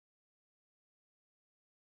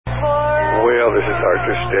Well, this is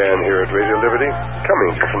Dr. Stan here at Radio Liberty, coming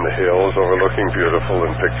to you from the hills overlooking beautiful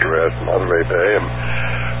and picturesque Monterey Bay, and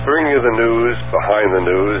bringing you the news behind the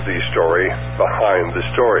news, the story behind the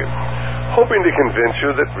story, hoping to convince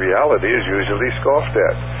you that reality is usually scoffed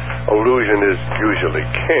at. Illusion is usually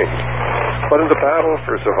king. But in the battle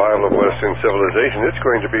for survival of Western civilization, it's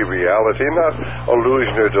going to be reality, not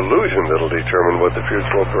illusion or delusion, that'll determine what the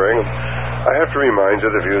future will bring. I have to remind you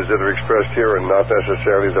the views that are expressed here are not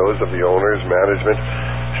necessarily those of the owners, management,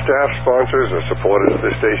 staff, sponsors, or supporters of the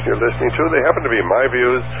station you're listening to. They happen to be my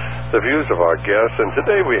views, the views of our guests, and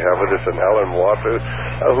today we have with us an Alan Watt,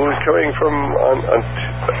 who's coming from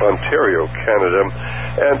Ontario, Canada,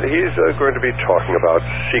 and he's going to be talking about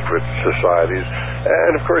secret societies.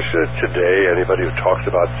 And, of course, today, anybody who talks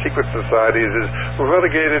about secret societies is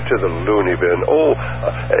relegated to the loony bin.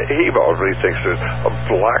 He probably thinks there's a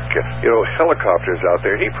black, helicopters out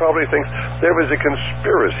there. He probably thinks there was a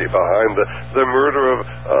conspiracy behind the murder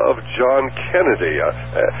of John Kennedy.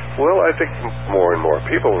 Well, I think more and more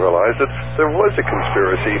people realize that there was a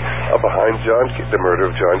conspiracy behind the murder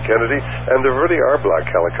of John Kennedy, and there really are black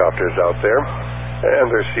helicopters out there.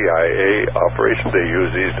 And there's CIA operations. They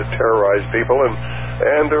use these to terrorize people,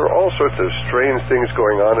 and there are all sorts of strange things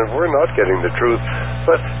going on, and we're not getting the truth.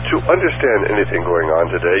 But to understand anything going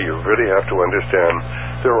on today, you really have to understand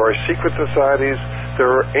there are secret societies.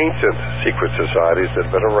 There are ancient secret societies that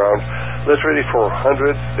have been around literally for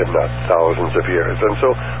hundreds, if not thousands of years. And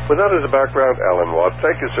so, with that as a background, Alan Watt,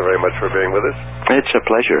 thank you so very much for being with us. It's a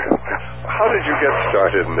pleasure. How did you get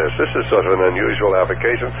started in this? This is sort of an unusual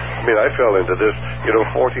application. I mean, I fell into this,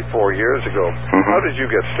 44 years ago. Mm-hmm. How did you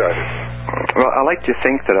get started? Well, I like to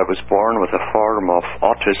think that I was born with a form of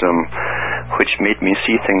autism which made me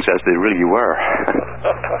see things as they really were.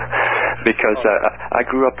 Because I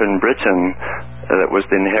grew up in Britain that was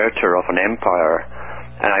the inheritor of an empire,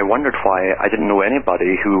 and I wondered why I didn't know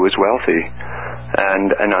anybody who was wealthy.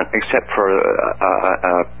 And except for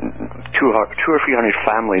 200 or 300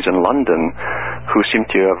 families in London who seem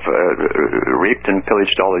to have raped and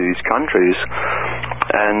pillaged all of these countries,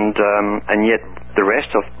 and yet the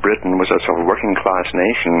rest of Britain was a sort of working class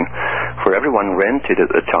nation where everyone rented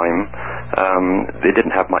at the time. They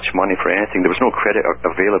didn't have much money for anything. There was no credit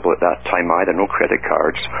available at that time either, no credit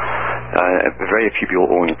cards. Very few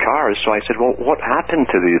people owned cars. So I said, well, what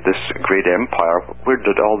happened to this great empire? Where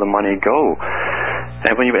did all the money go?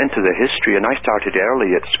 And when you went into the history, and I started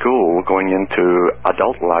early at school, going into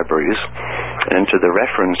adult libraries, into the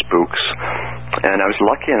reference books, and I was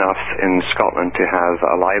lucky enough in Scotland to have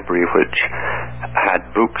a library which had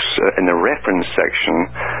books in the reference section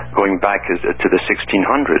going back to the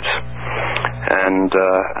 1600s. And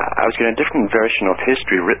I was getting a different version of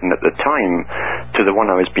history written at the time to the one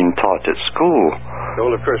I was being taught at school.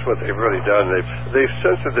 Well, of course, what they've really done, they've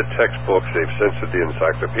censored the textbooks, they've censored the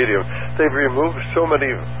encyclopedia, they've removed so many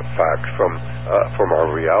facts from our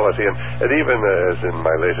reality, and even as in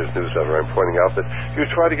my latest newsletter, I'm pointing out that you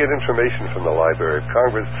try to get information from the Library of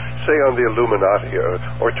Congress, say on the Illuminati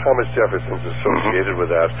or Thomas Jefferson's associated with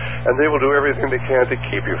that, and they will do everything they can to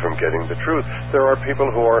keep you from getting the truth. There are people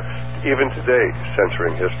who are, even today,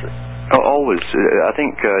 censoring history. Always. I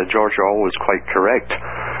think George Orwell was quite correct,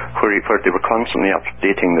 where they were constantly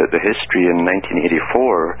updating the history in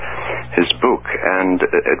 1984, his book, and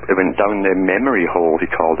it went down the memory hole,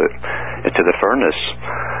 he called it, into the furnace,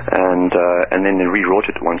 and then they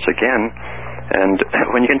rewrote it once again. And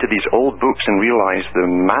when you get into these old books and realize the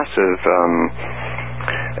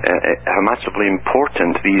how massively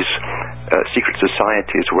important these secret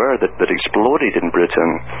societies were that exploded in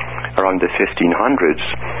Britain around the 1500s,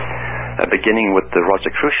 beginning with the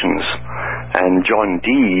Rosicrucians and John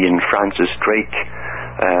Dee and Francis Drake,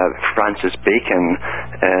 Francis Bacon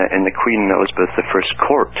in the Queen Elizabeth I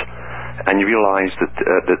court, and you realize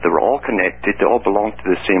that they were all connected. They all belonged to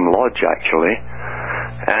the same lodge, actually,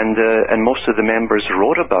 and most of the members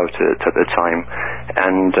wrote about it at the time,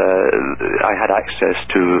 and I had access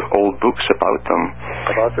to old books about them.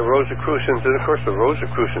 About the Rosicrucians, and of course the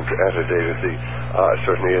Rosicrucians antedated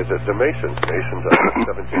certainly the Masons. Masons of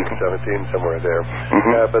 1717, somewhere there.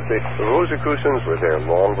 Mm-hmm. But the Rosicrucians were there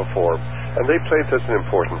long before, and they played such an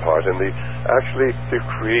important part in the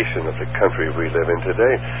creation of the country we live in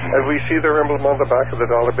today. Mm-hmm. And we see their emblem on the back of the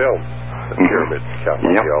dollar bill, the pyramid,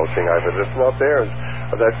 capital P, all seeing eye, but it's not theirs.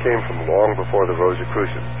 That came from long before the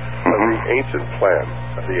Rosicrucians, the ancient plan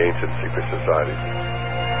of the ancient secret society.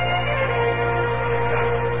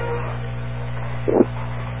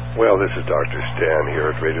 Well, this is Dr. Stan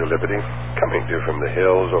here at Radio Liberty, coming to you from the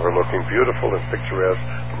hills overlooking beautiful and picturesque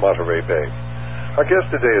Monterey Bay. Our guest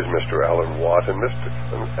today is Mr. Alan Watt, and Mr.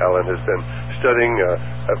 Alan has been studying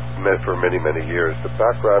for many, many years the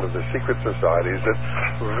background of the secret societies that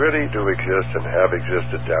really do exist and have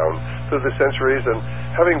existed down through the centuries. And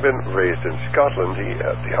having been raised in Scotland, he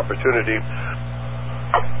had the opportunity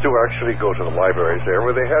to actually go to the libraries there,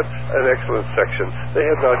 where they had an excellent section. They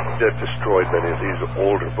had not yet destroyed many of these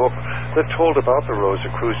older books that told about the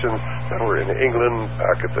Rosicrucians that were in England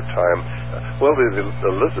back at the time. Well, the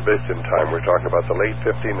Elizabethan time, we're talking about the late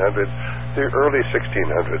 1500s, the early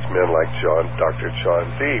 1600s, men like Dr. John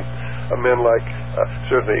Dee, men like,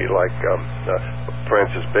 certainly like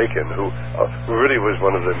Francis Bacon, who really was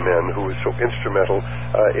one of the men who was so instrumental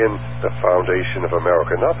in the foundation of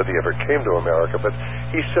America. Not that he ever came to America, but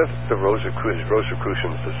he sent the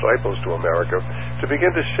Rosicrucians disciples to America to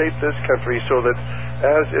begin to shape this country so that,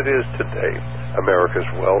 as it is today, America's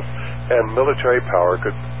wealth and military power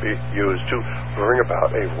could be used to bring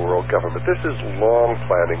about a world government. This is long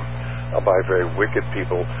planning by very wicked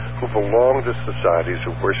people who belong to societies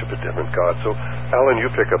who worship a different God. So, Alan,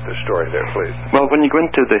 you pick up the story there, please. Well, when you go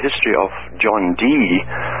into the history of John Dee,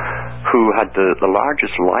 who had the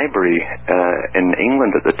largest library in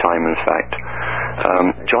England at the time, in fact,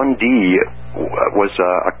 John Dee was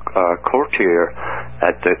a courtier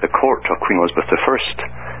at the court of Queen Elizabeth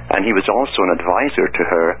I, and he was also an advisor to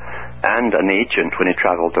her and an agent when he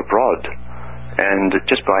travelled abroad. And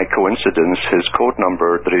just by coincidence, his code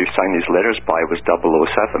number that he signed his letters by was 007.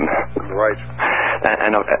 Right.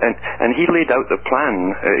 And he laid out the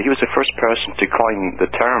plan. He was the first person to coin the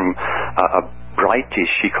term a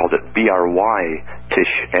British, he called it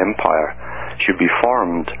BRY-tish empire, should be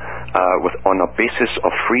formed on a basis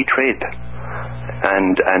of free trade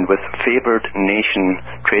and with favored nation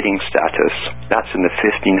trading status. That's in the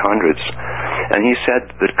 1500s. And he said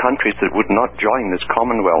that countries that would not join this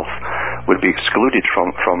commonwealth would be excluded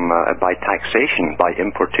from by taxation, by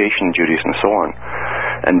importation duties and so on,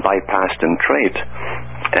 and bypassed in trade.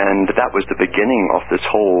 And that was the beginning of this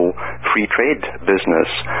whole free trade business.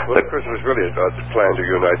 Well, of course, it was really a plan to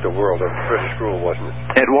unite the world under British rule, wasn't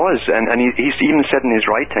it? It was, and he's even said in his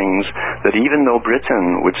writings that even though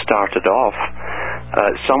Britain would start it off,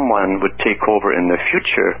 someone would take over in the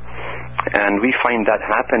future. And we find that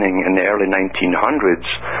happening in the early 1900s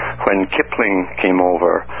when Kipling came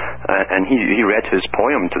over and he read his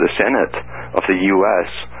poem to the Senate of the U.S.,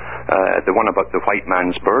 the one about the white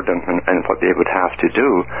man's burden and what they would have to do.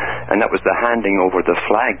 And that was the handing over the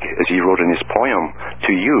flag, as he wrote in his poem,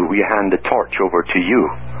 to you. We hand the torch over to you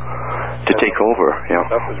to take over. Yeah.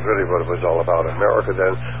 That was really what it was all about. America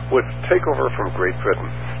then would take over from Great Britain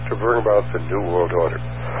to bring about the New World Order,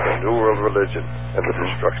 the New World Religion, and the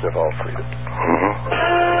destruction of all freedom. Mm-hmm.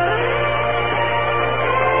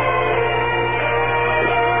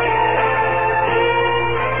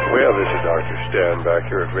 Well, this is Arthur Stan back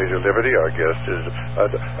here at Radio Liberty. Our guest is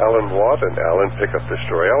Alan Watt, and Alan, pick up the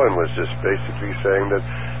story. Alan was just basically saying that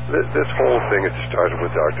this whole thing had started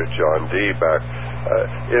with Dr. John Dee back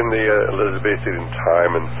in the Elizabethan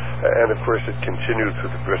time, and of course it continued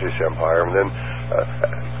through the British Empire, and then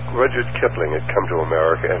Rudyard Kipling had come to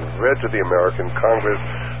America and read to the American Congress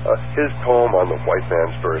his poem on the white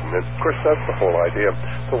man's burden. And of course that's the whole idea.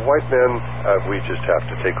 The white men, we just have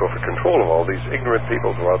to take over control of all these ignorant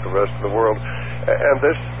people throughout the rest of the world. And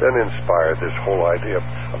this then inspired this whole idea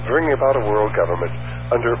of bringing about a world government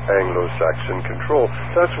under Anglo-Saxon control.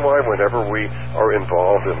 That's why whenever we are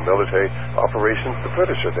involved in military operations, the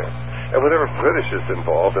British are there. And whenever British is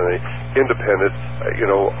involved in an independent,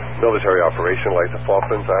 military operation like the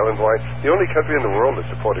Falklands Islands, why the only country in the world that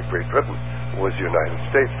supported Great Britain was the United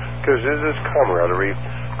States, because it is camaraderie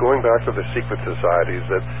going back to the secret societies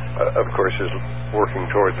that, of course, is working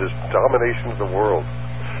towards this domination of the world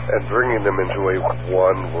and bringing them into a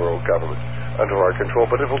one world government under our control.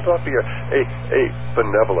 But it will not be a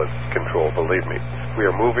benevolent control, believe me. We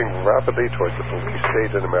are moving rapidly towards the police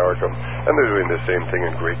state in America, and they're doing the same thing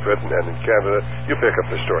in Great Britain and in Canada. You pick up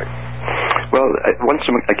the story. Well, once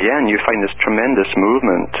again, you find this tremendous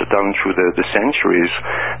movement down through the centuries,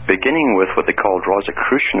 beginning with what they called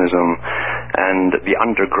Rosicrucianism and the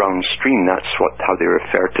underground stream. That's how they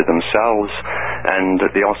refer to themselves, and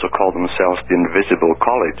they also call themselves the Invisible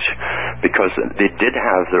College, because they did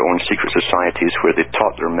have their own secret societies where they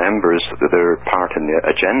taught their members their part in the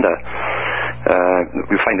agenda.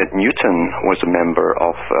 We find that Newton was a member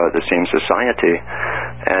of the same society,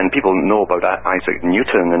 and people know about Isaac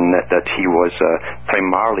Newton and that he was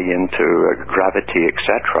primarily into gravity,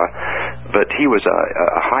 etc. But he was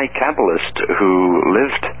a high Kabbalist who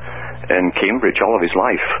lived in Cambridge all of his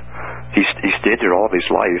life. He stayed there all of his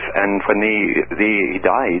life, and when he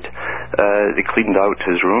died, they cleaned out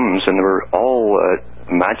his rooms, and they were all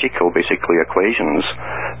magical, basically, equations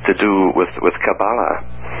to do with Kabbalah.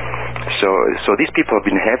 So these people have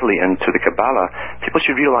been heavily into the Kabbalah. People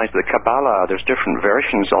should realize that Kabbalah, there's different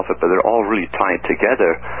versions of it, but they're all really tied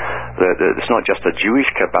together. It's not just a Jewish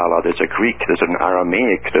Kabbalah. There's a Greek, there's an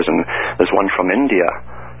Aramaic, there's one from India.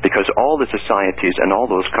 Because all the societies in all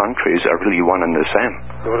those countries are really one and the same.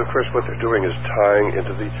 Well, of course, what they're doing is tying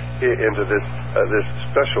into this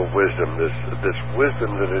special wisdom, this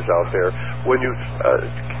wisdom that is out there when you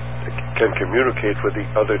can communicate with the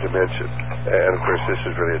other dimension. And of course, this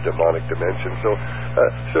is really a demonic dimension. So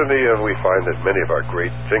certainly we find that many of our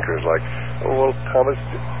great thinkers, like Thomas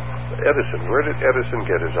Edison. Where did Edison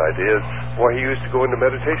get his ideas? Why, he used to go into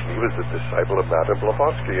meditation. He was a disciple of Madame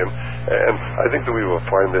Blavatsky, and I think that we will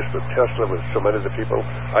find this with Tesla, with so many of the people.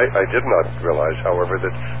 I did not realize, however,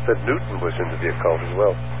 that Newton was into the occult as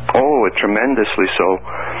well. Oh, tremendously so.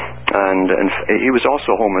 And he was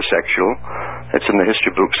also homosexual. It's in the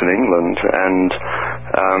history books in England, and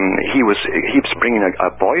he was bringing a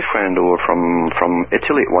boyfriend over from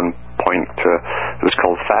Italy at one point. It was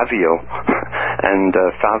called Fabio, and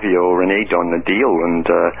Fabio reneged on the deal, and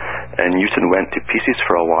Newton went to pieces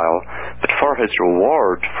for a while. But for his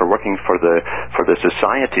reward for working for the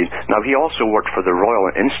society, now he also worked for the Royal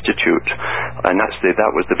Institute, and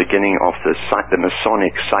that was the beginning of the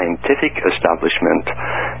Masonic scientific establishment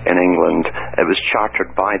in England. It was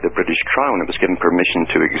chartered by the British Crown. It was given permission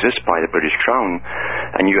to exist by the British Crown,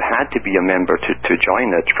 and you had to be a member to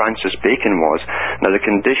join it. Francis Bacon was. Now, the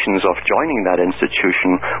conditions of joining that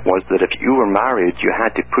institution was that if you were married, you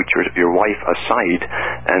had to put your wife aside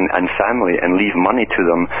and family and leave money to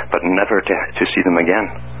them, but never to see them again.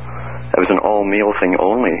 It was an all-male thing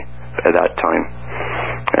only at that time.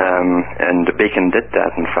 And Bacon did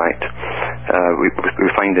that, in fact. We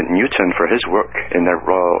find that Newton, for his work in the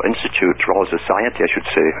Royal Society, I should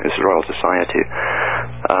say, it's the Royal Society,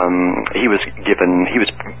 he was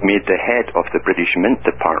made the head of the British Mint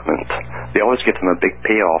Department. They always give him a big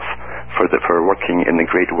payoff for working in the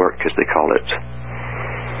great work, as they call it.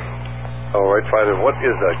 All right, Father, what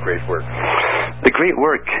is that great work? The great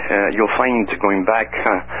work, you'll find, going back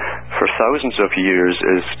for thousands of years,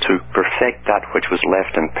 is to perfect that which was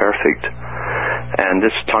left imperfect. And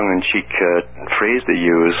this tongue-in-cheek phrase they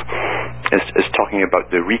use is talking about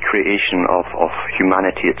the recreation of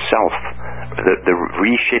humanity itself, the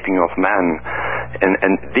reshaping of man.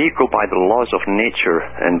 And they go by the laws of nature,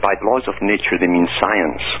 and by laws of nature they mean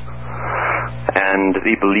science. And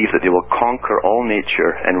they believe that they will conquer all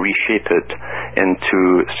nature and reshape it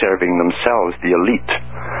into serving themselves, the elite,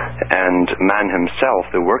 and man himself,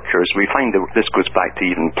 the workers. We find that this goes back to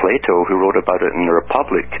even Plato, who wrote about it in the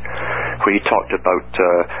Republic, where he talked about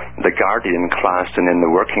the guardian class and then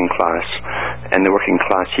the working class. And the working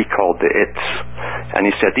class he called the its. And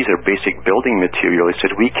he said, these are basic building material. He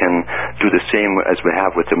said, we can do the same as we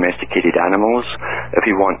have with domesticated animals. If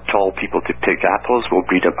we want tall people to pick apples, we'll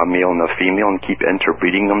breed a male and a female and keep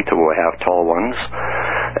interbreeding them till we have tall ones.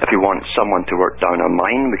 If we want someone to work down a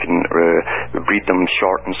mine, we can breed them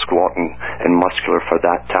short and squat and muscular for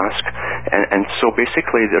that task. And so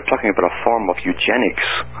basically they're talking about a form of eugenics,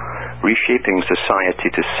 reshaping society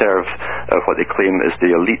to serve what they claim is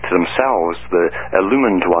the elite themselves, the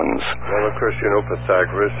illumined ones. Well, of course,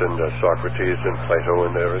 Pythagoras and Socrates and Plato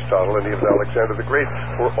and Aristotle and even Alexander the Great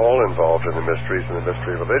were all involved in the mysteries and the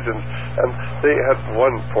mystery religions, and they had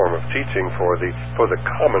one form of teaching for the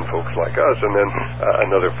common folks like us, and then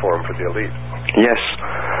another form for the elite. Yes,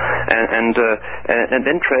 and an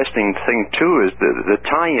interesting thing too is the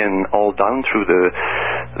tie-in all down through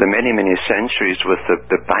the many centuries with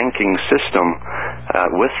the banking system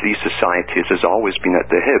with these societies has always been at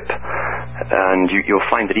the hip, and you'll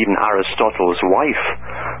find that even Aristotle's wife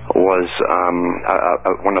was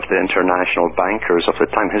one of the international bankers of the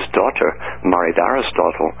time. His daughter married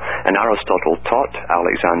Aristotle, and Aristotle taught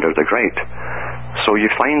Alexander the Great. So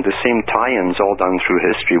you find the same tie-ins all down through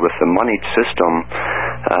history with the moneyed system,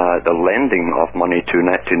 the lending of money to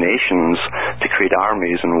nations to create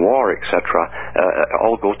armies and war, etc.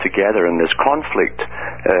 All go together, and this conflict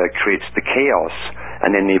creates the chaos,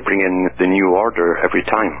 and then they bring in the new order every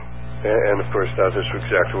time. And of course, that is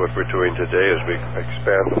exactly what we're doing today as we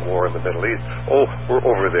expand the war in the Middle East. Oh, we're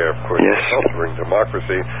over there, of course, yes, sheltering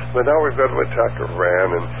democracy, but now we've got to attack Iran,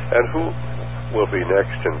 and who will be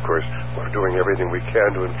next? And of course, we're doing everything we can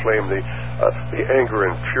to inflame the anger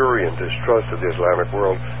and fury and distrust of the Islamic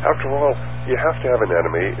world. After all, you have to have an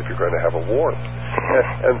enemy if you're going to have a war.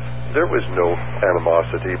 And there was no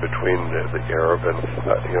animosity between the Arab and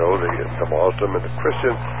the Muslim and the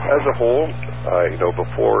Christian as a whole.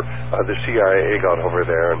 Before the CIA got over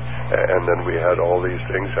there, and then we had all these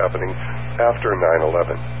things happening after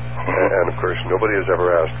 9/11. And of course, nobody has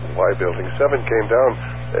ever asked why Building 7 came down.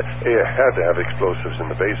 It had to have explosives in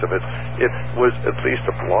the base of it. It was at least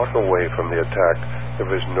a block away from the attack. There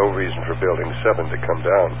was no reason for Building 7 to come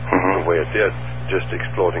down the way it did, just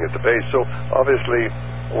exploding at the base. So obviously,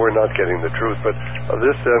 we're not getting the truth. But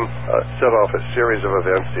this then set off a series of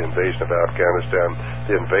events: the invasion of Afghanistan,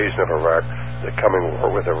 the invasion of Iraq, the coming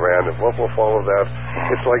war with Iran, and what will follow that.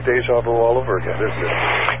 It's like deja vu all over again, isn't it?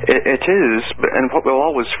 It is, and what we'll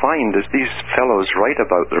always find is these fellows write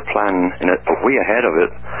about their plan way ahead of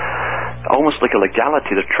it, almost like a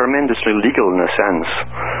legality. They're tremendously legal in a sense.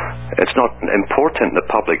 It's not important the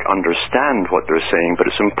public understand what they're saying, but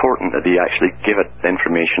it's important that they actually give it the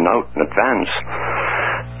information out in advance.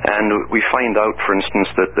 And we find out, for instance,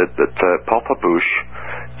 that Papa Bush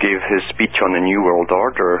gave his speech on the New World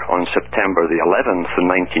Order on September the 11th in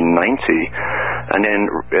 1990, and then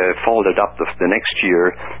followed it up the next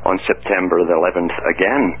year on September the 11th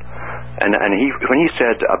again. And when he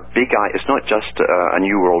said it's not just a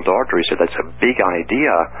New World Order, he said that's a big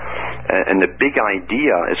idea, and the big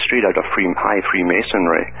idea is straight out of high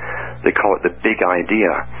Freemasonry. They call it the big idea.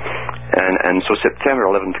 And so September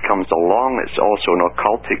 11th comes along. It's also an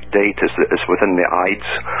occultic date. It's within the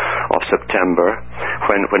Ides of September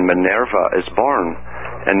when Minerva is born.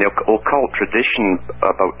 And the occult tradition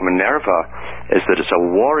about Minerva is that it's a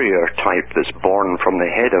warrior type that's born from the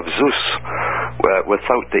head of Zeus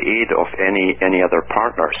without the aid of any other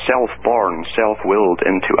partner, self-born, self-willed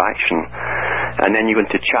into action. And then you go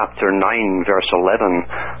into chapter 9, verse 11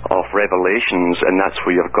 of Revelations, and that's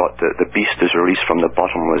where you've got the beast is released from the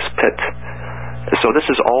bottomless pit. So this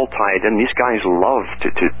is all tied in. These guys love to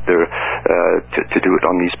do it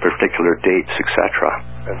on these particular dates, etc.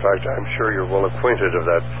 In fact, I'm sure you're well acquainted of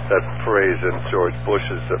that phrase in George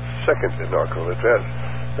Bush's second inaugural address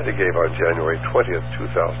that he gave on January 20th,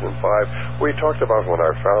 2005, where he talked about when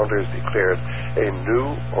our founders declared a new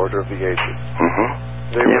order of the ages.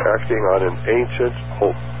 They were acting on an ancient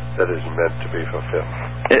hope that is meant to be fulfilled.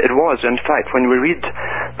 It was. In fact, when we read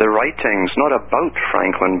the writings, not about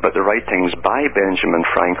Franklin, but the writings by Benjamin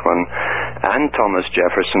Franklin and Thomas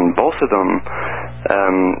Jefferson, both of them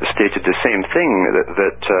stated the same thing,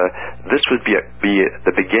 that this would be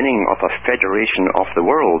the beginning of a federation of the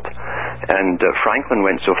world. And Franklin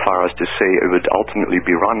went so far as to say it would ultimately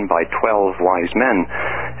be run by 12 wise men,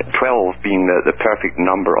 12 being the perfect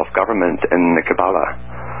number of government in the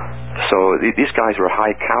Kabbalah. So these guys were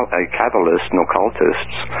high Kabbalists and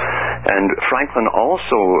occultists. And Franklin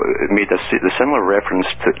also made a similar reference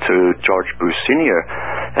to George Bush Sr.,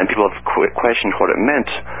 and people have questioned what it meant.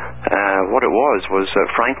 What it was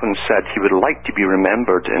Franklin said he would like to be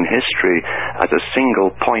remembered in history as a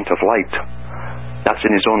single point of light. That's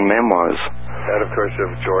in his own memoirs. And of course,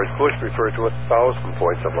 George Bush referred to 1,000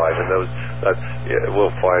 points of light, and those that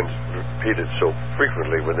we'll find repeated so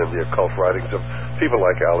frequently within the occult writings of people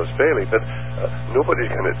like Alice Bailey. But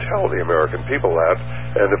nobody's going to tell the American people that.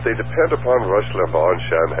 And if they depend upon Rush Limbaugh and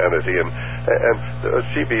Sean Hannity and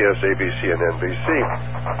CBS, ABC, and NBC,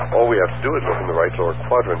 all we have to do is look in the right lower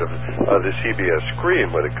quadrant of the CBS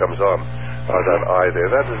screen when it comes on. That eye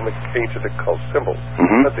there, that is an ancient occult symbol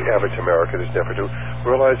that the average American is never to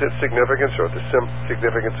realize its significance, or the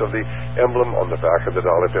significance of the emblem on the back of the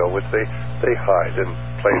dollar bill, which they hide in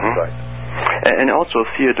plain sight. And also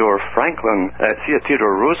Theodore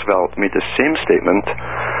Roosevelt made the same statement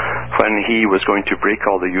when he was going to break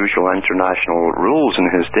all the usual international rules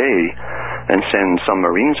in his day and send some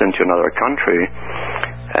Marines into another country.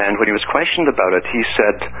 And when he was questioned about it, he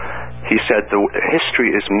said the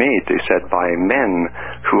history is made, he said, by men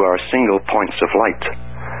who are single points of light.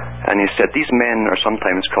 And he said these men are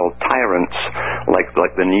sometimes called tyrants,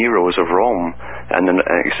 like the Neros of Rome and the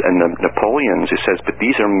Napoleons. He says, but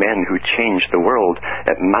these are men who change the world.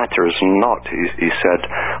 It matters not, he said,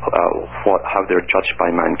 how they're judged by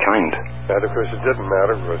mankind. And of course, it didn't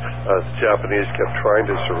matter. The Japanese kept trying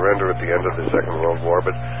to surrender at the end of the Second World War,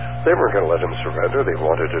 but they weren't going to let them surrender. They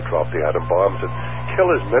wanted to drop the atom bombs and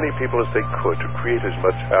kill as many people as they could to create as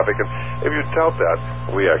much havoc. And if you doubt that,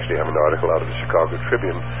 we actually have an article out of the Chicago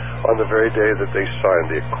Tribune on the very day that they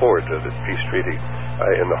signed the Accord, the peace treaty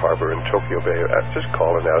in the harbor in Tokyo Bay. Just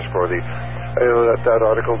call and ask for that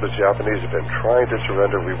article. The Japanese have been trying to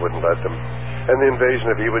surrender. We wouldn't let them. and the invasion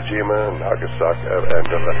of Iwo Jima and Nagasaki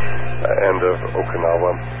and of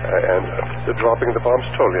Okinawa, and the dropping of the bombs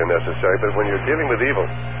totally unnecessary. But when you're dealing with evil,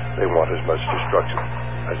 they want as much destruction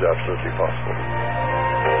as absolutely possible.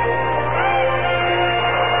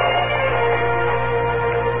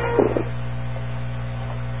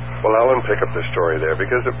 Well, Alan, pick up the story there,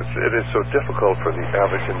 because it is so difficult for the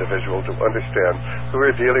average individual to understand that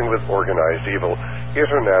we're dealing with organized evil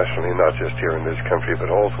internationally, not just here in this country,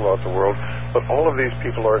 but all throughout the world. But all of these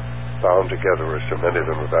people are bound together, or so many of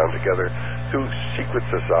them are bound together, through secret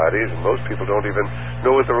societies, and most people don't even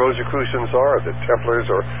know what the Rosicrucians are, the Templars,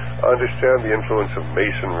 or understand the influence of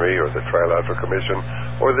Masonry, or the Trilateral Commission,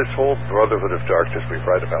 or this whole Brotherhood of Darkness we've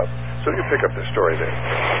read about. So you pick up the story there.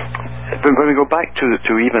 When we go back to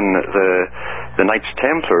even the Knights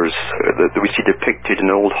Templars that we see depicted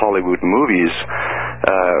in old Hollywood movies,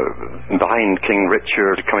 behind King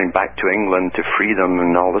Richard coming back to England to free them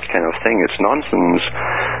and all this kind of thing, it's nonsense.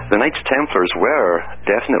 The Knights Templars were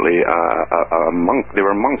definitely a monk. They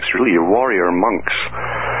were monks, really, warrior monks,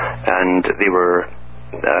 and they were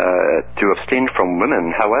to abstain from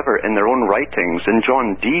women. However, in their own writings, and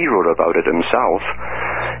John Dee wrote about it himself,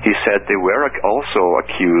 he said they were also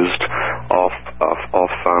accused of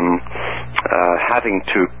having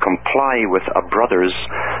to comply with a brother's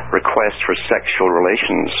request for sexual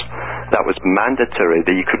relations. That was mandatory,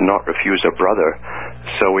 that you could not refuse a brother.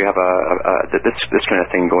 So we have this kind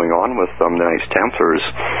of thing going on with the Knights Templars.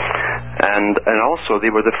 And also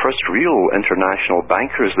they were the first real international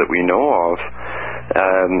bankers that we know of.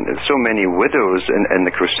 So many widows in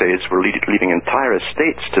the Crusades were leaving entire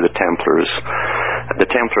estates to the Templars. The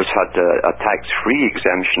Templars had a tax-free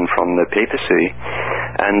exemption from the papacy,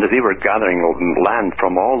 and they were gathering land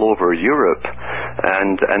from all over Europe,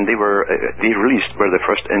 and they really were the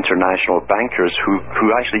first international bankers who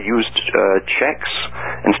actually used checks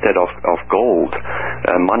instead of gold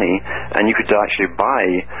money, and you could actually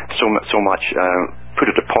buy so much. Put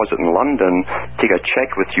a deposit in London, take a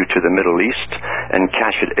check with you to the Middle East, and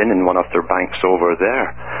cash it in one of their banks over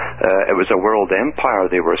there. It was a world empire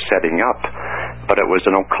they were setting up, but it was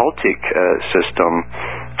an occultic system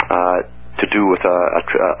to do with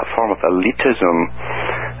a form of elitism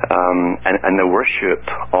and the worship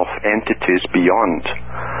of entities beyond.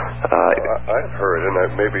 I've heard,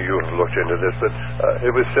 and maybe you have looked into this, that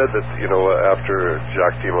it was said that, after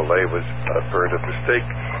Jacques de Molay was burned at the stake,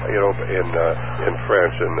 in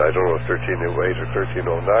France in, I don't know, 1308 or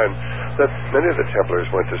 1309, that many of the Templars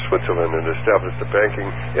went to Switzerland and established the banking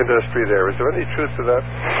industry there. Is there any truth to that?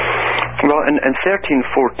 Well, in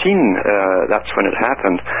 1314, that's when it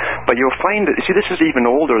happened. But you'll find, this is even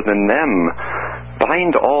older than them.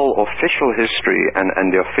 Behind all official history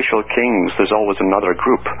and the official kings, there's always another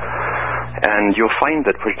group. And you'll find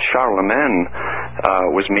that when Charlemagne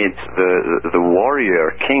was made the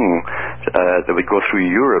warrior king that would go through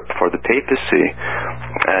Europe for the papacy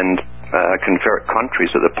and convert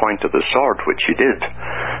countries at the point of the sword, which he did,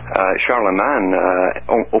 Charlemagne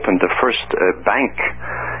opened the first bank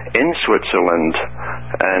in Switzerland,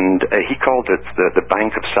 and he called it the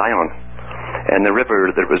Bank of Sion. And the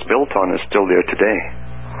river that it was built on is still there today,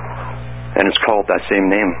 and it's called that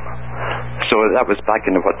same name. So that was back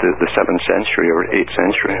in the 7th century or 8th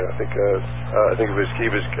century. Yeah, I think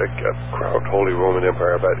he was crowned Holy Roman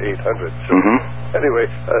Empire about 800. So anyway,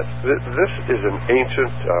 this is an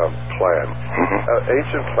ancient plan,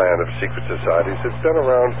 ancient plan of secret societies. It's been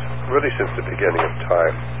around really since the beginning of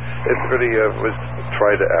time. It really was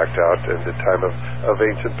tried to act out in the time of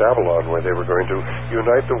ancient Babylon, where they were going to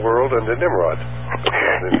unite the world under Nimrod.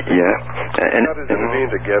 Yeah. And that has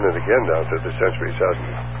intervened again and again now through the centuries, hasn't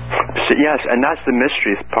it? So, yes, and that's the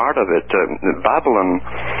mystery part of it. Babylon,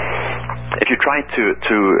 if you try to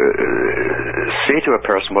say to a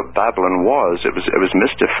person what Babylon was, it was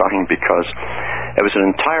mystifying, because it was an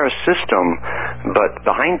entire system, but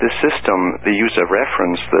behind the system they use a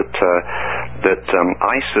reference that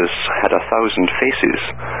Isis had 1,000 faces,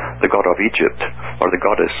 the god of Egypt, or the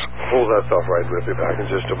goddess. Hold that thought right. We'll be back in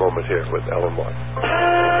just a moment here with Alan Watt.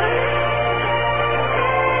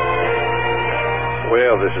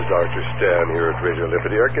 Well, this is Dr. Stan here at Radio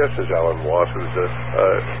Liberty. Our guest is Alan Watt, who's,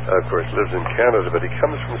 of course, lives in Canada, but he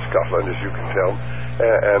comes from Scotland, as you can tell.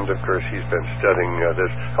 And, of course, he's been studying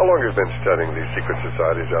this. How long have you been studying these secret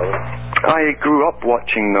societies, Alan? I grew up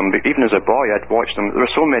watching them. Even as a boy, I'd watch them. There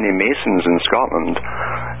are so many Masons in Scotland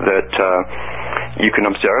that you can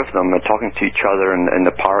observe them talking to each other in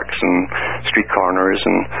the parks and street corners,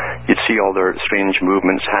 and you'd see all their strange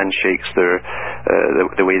movements, handshakes,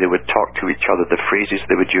 the way they would talk to each other, the phrases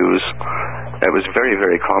they would use. It was very,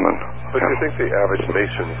 very common. But do you think the average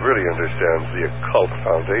Mason really understands the occult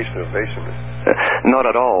foundation of Masonry? Not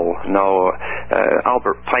at all. Now,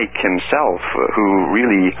 Albert Pike himself, who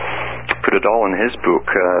really put it all in his book,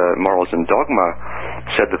 Morals and Dogma,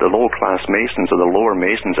 said that the low-class Masons or the lower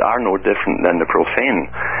Masons are no different than the profane,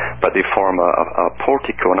 but they form a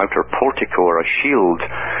portico, an outer portico or a shield,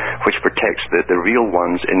 which protects the real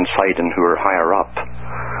ones inside and who are higher up.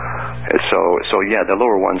 So yeah, the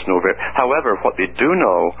lower ones know very. However, what they do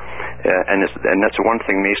know, and that's the one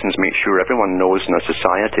thing Masons make sure everyone knows in a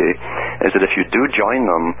society, is that if you do join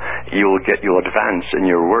them, you'll advance in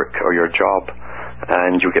your work or your job,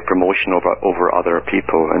 and you'll get promotion over other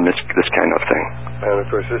people and this kind of thing. And of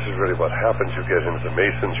course, this is really what happens. You get into the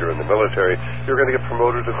Masons, you're in the military, you're going to get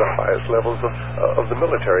promoted to the highest levels of the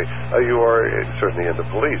military. You are certainly in the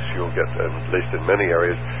police. You'll get, at least in many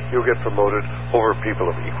areas, you'll get promoted over people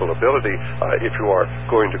of equal ability. If you are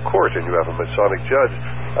going to court and you have a Masonic judge,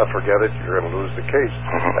 forget it, you're going to lose the case.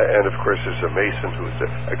 And of course, there's a Mason who's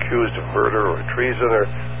accused of murder or treason, or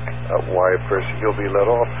why, of course, he'll be let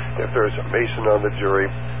off if there's a Mason on the jury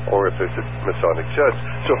or if there's a Masonic judge.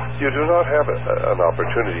 So you do not have an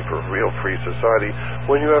opportunity for a real free society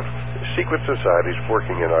when you have secret societies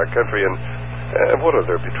working in our country. And what are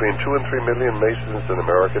there, between 2 and 3 million Masons in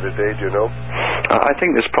America today, do you know? I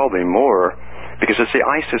think there's probably more, because I say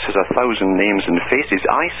ISIS has 1,000 names and faces.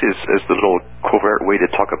 ISIS is the little covert way to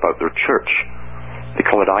talk about their church. They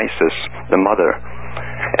call it Isis, the mother.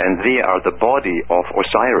 And they are the body of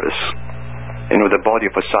Osiris. You know, the body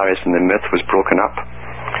of Osiris in the myth was broken up.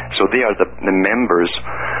 So they are the members.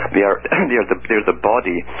 They're the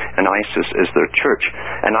body, and Isis is their church.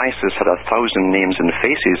 And Isis had 1,000 names and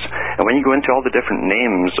faces. And when you go into all the different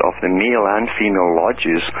names of the male and female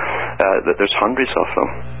lodges, that there's hundreds of them.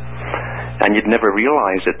 And you'd never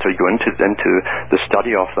realize it till you go into the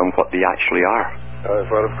study of them, what they actually are.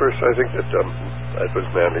 Well, of course, I think that it was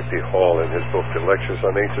Manly P. Hall in his book, The Lectures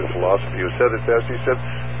on Ancient Philosophy, who said it best. He said,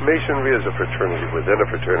 Masonry is a fraternity within a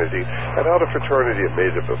fraternity, and not a fraternity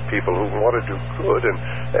made up of people who want to do good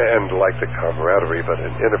and like the camaraderie, but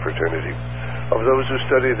in a fraternity of those who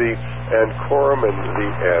study the Ancorum and the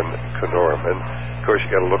Anconorum. And, of course,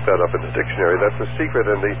 you got to look that up in the dictionary. That's the secret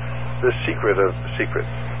and the secret of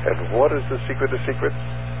secrets. And what is the secret of secrets?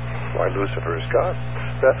 Why, Lucifer is God.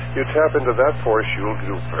 Now, you tap into that force, you'll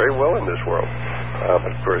do very well in this world.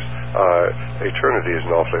 But of course, eternity is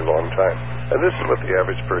an awfully long time. And this is what the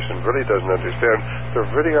average person really doesn't understand. There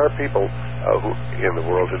really are people who in the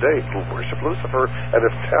world today who worship Lucifer and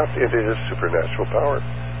have tapped into his supernatural power.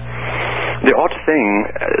 The odd thing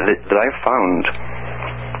that I've found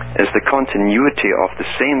is the continuity of the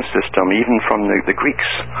same system even from the Greeks.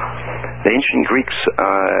 The ancient Greeks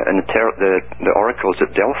and the oracles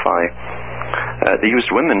at Delphi, they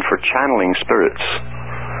used women for channeling spirits.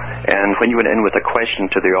 And when you went in with a question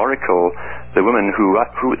to the oracle, the women who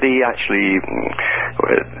they actually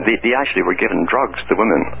were given drugs, the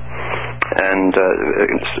women, and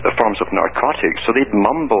forms of narcotics. So they'd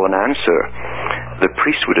mumble an answer. The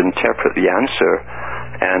priest would interpret the answer,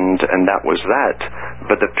 and that was that.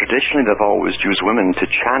 But traditionally they've always used women to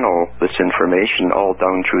channel this information all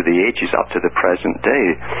down through the ages up to the present day.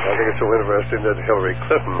 I think it's so interesting that Hillary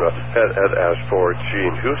Clinton had asked for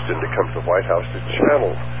Jean Houston to come to the White House to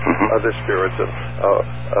channel the spirits of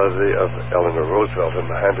Eleanor Roosevelt and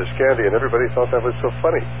Mahatma Gandhi, and everybody thought that was so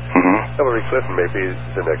funny. Hillary Clinton may be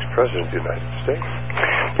the next president of the United States.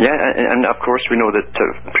 Yeah, and of course we know that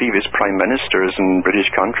previous prime ministers in British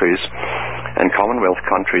countries and Commonwealth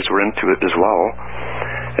countries were into it as well.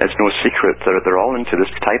 It's no secret they're all into this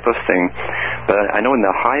type of thing. But I know in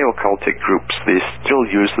the high occultic groups they still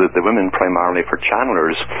use the women primarily for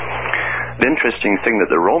channelers. The interesting thing that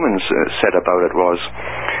the Romans said about it was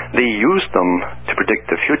they used them to predict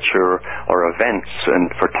the future or events and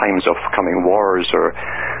for times of coming wars or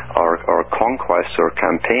conquests or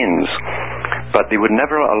campaigns. But they would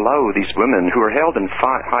never allow these women who were held in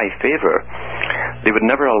high favor, they would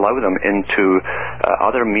never allow them into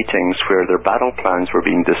other meetings where their battle plans were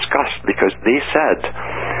being discussed, because they said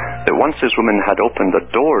that once these women had opened the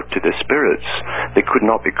door to the spirits, they could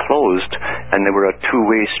not be closed, and they were a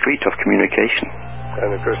two-way street of communication.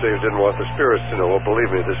 And of course they didn't want the spirits to know. Well,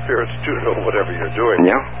 believe me, the spirits do know whatever you're doing.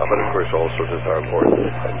 Yeah. But of course also does our Lord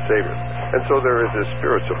and Savior. And so there is this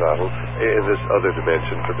spiritual battle in this other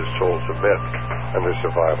dimension for the souls of men and the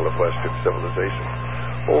survival of Western civilization.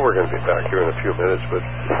 Well, we're going to be back here in a few minutes with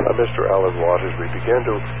Mr. Alan Watt as we begin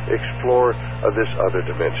to explore this other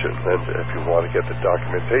dimension. And if you want to get the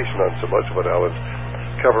documentation on so much of what Alan's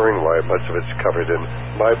covering, why much of it's covered in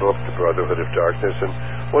my book, The Brotherhood of Darkness. And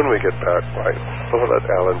when we get back, I'll let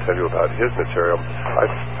Alan tell you about his material. I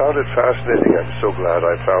found it fascinating. I'm so glad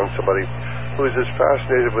I found somebody who is as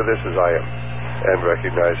fascinated with this as I am and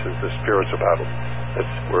recognizes the spiritual battle that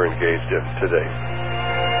we're engaged in today.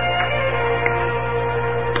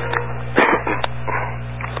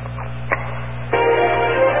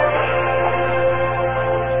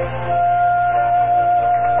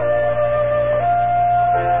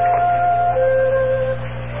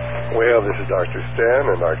 Well, this is Dr. Stan,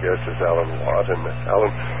 and our guest is Alan Watt. And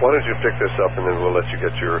Alan, why don't you pick this up, and then we'll let you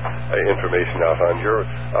get your information out on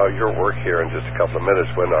your work here in just a couple of minutes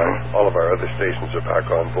when all of our other stations are back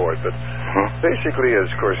on board. But basically, as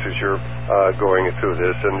you're going through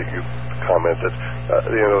this, and you comment that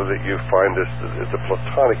that you find the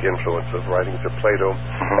Platonic influence of writings of Plato,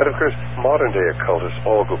 and of course, modern day occultists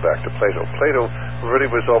all go back to Plato. Plato really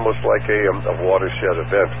was almost like a watershed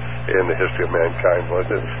event in the history of mankind,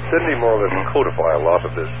 wasn't it? Didn't he more or less codify a lot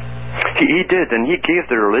of this? He did, and he gave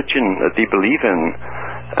the religion that they believe in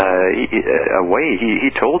away. He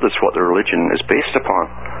told us what the religion is based upon.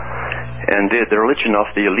 And the religion of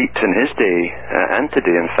the elite in his day, and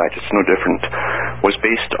today, in fact, it's no different, was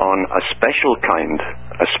based on a special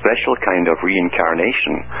kind of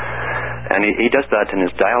reincarnation. And he does that in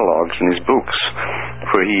his dialogues, in his books,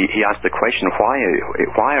 where he asks the question,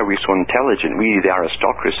 why are we so intelligent, we the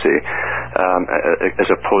aristocracy, as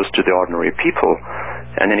opposed to the ordinary people?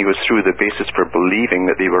 And then he goes through the basis for believing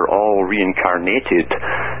that they were all reincarnated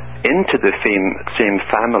into the same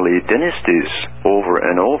family dynasties over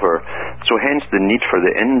and over. So hence the need for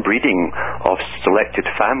the inbreeding of selected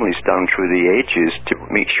families down through the ages to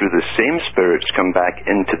make sure the same spirits come back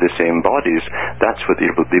into the same bodies. That's what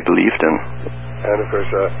they believed in. And of course,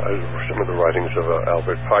 some of the writings of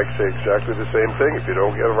Albert Pike say exactly the same thing. If you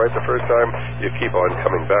don't get it right the first time, you keep on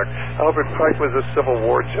coming back. Albert Pike was a Civil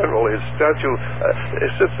War general. His statue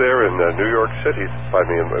sits there in New York City,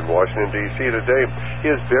 in Washington, D.C. today. He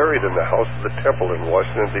is buried in the House of the Temple in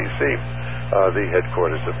Washington, D.C., the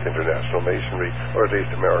headquarters of International Masonry, or at least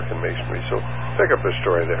American Masonry. So pick up the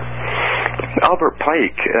story there. Albert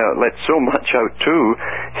Pike let so much out too.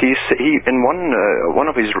 He in one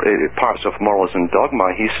of his parts of Morals and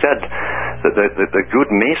Dogma, he said that the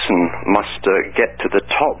good Mason must get to the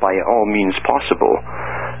top by all means possible,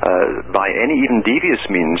 by any even devious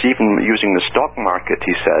means, even using the stock market,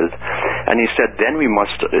 he said. And he said, then we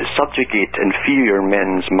must subjugate inferior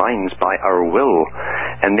men's minds by our will,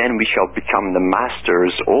 and then we shall become the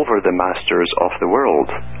masters over the masters of the world.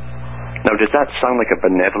 Now, does that sound like a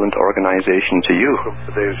benevolent organization to you?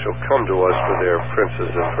 They shall come to us for their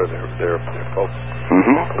princes and for their folks.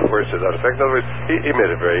 Words to that effect. In other words, he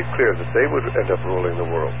made it very clear that they would end up ruling the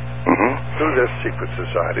world through this secret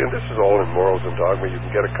society. And this is all in Morals and Dogma. You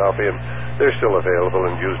can get a copy, and they're still available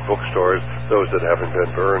in used bookstores, those that haven't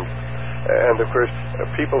been burned. And, of course,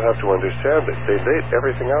 people have to understand that they laid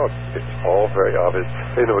everything out. It's all very obvious.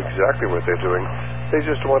 They know exactly what they're doing. They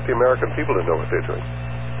just want the American people to know what they're doing.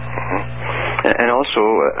 And also,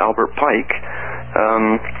 Albert Pike,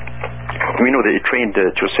 we know that he trained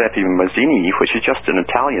Giuseppe Mazzini, which is just an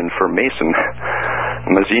Italian for Mason,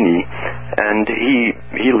 Mazzini, and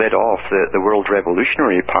he led off the World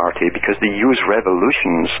Revolutionary Party because they use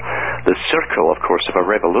revolutions, the circle, of course, of a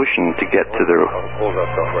revolution to get to their... Hold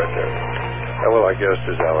that thought right there. Well, I guess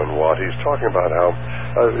is Alan Watt. He's talking about how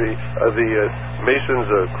the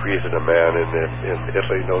Masons created a man in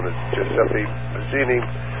Italy known as Giuseppe Mazzini,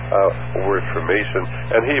 a word for Mason,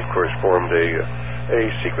 and he, of course, formed a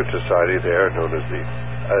secret society there known as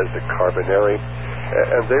the Carbonari,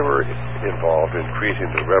 and they were involved in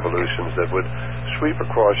creating the revolutions that would sweep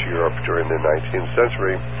across Europe during the 19th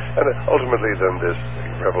century, and ultimately then this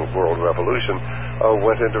world revolution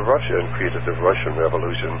went into Russia and created the Russian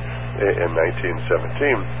Revolution in 1917,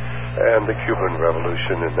 and the Cuban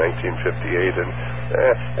Revolution in 1958,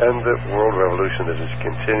 and the world revolution that is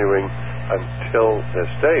continuing until this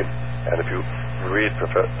day. And if you read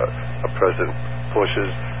President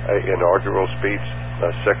Bush's inaugural speech,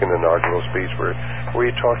 second inaugural speech, where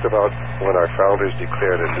he talked about when our founders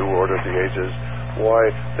declared a new order of the ages, why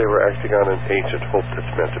they were acting on an ancient hope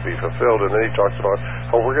that's meant to be fulfilled. And then he talks about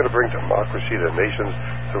how we're going to bring democracy to nations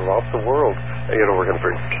throughout the world. We're going to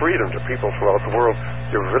bring freedom to people throughout the world.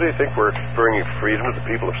 Do you really think we're bringing freedom to the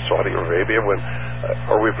people of Saudi Arabia?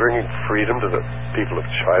 Are we bringing freedom to the people of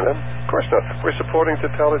China? Of course not. We're supporting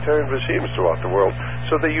totalitarian regimes throughout the world.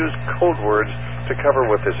 So they use code words to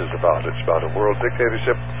cover what this is about. It's about a world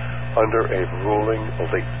dictatorship under a ruling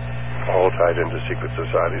elite. all tied into secret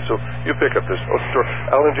societies. So you pick up this story.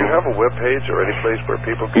 Alan, do you have a web page or any place where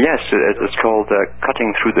people can... Yes, it's called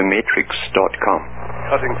cuttingthroughthematrix.com.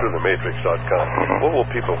 Cuttingthroughthematrix.com. What will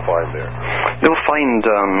people find there? They'll find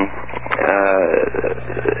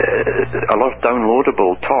a lot of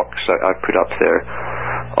downloadable talks I put up there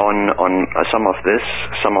on some of the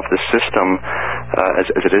system as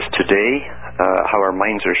it is today, how our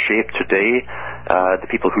minds are shaped today, the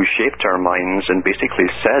people who shaped our minds and basically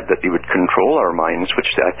said that they would control our minds, which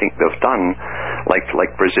I think they've done, like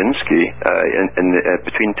Brzezinski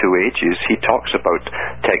between two ages. He talks about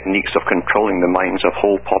techniques of controlling the minds of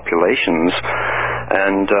whole populations.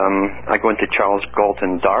 And I go into Charles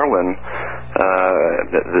Galton Darwin,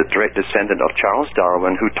 the direct descendant of Charles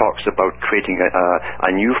Darwin, who talks about creating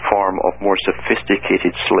a new form of more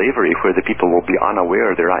sophisticated slavery where the people will be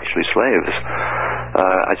unaware they're actually slaves.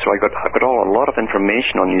 So I got a lot of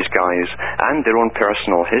information on these guys and their own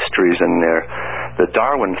personal histories in there. The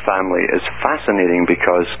Darwin family is fascinating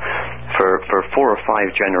because for 4 or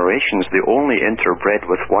 5 generations they only interbred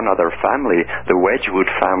with one other family, the Wedgwood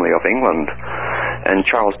family of England. And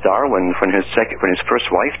Charles Darwin, when his first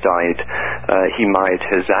wife died, he married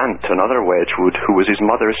his aunt, another Wedgwood, who was his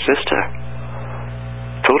mother's sister.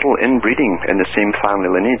 Total inbreeding in the same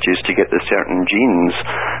family lineages to get the certain genes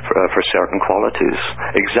for certain qualities,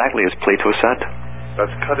 exactly as Plato said.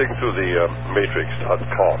 That's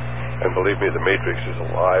cuttingthroughthematrix.com. And believe me, the Matrix is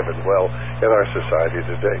alive and well in our society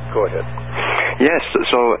today. Go ahead. Yes,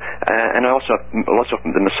 so, and I also have lots of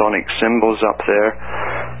the Masonic symbols up there,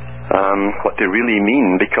 what they really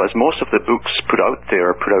mean, because most of the books put out there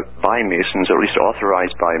are put out by Masons, or at least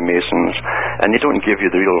authorized by Masons, and they don't give you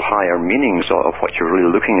the real higher meanings of what you're really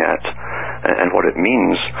looking at and what it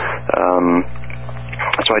means.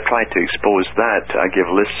 So I try to expose that. I give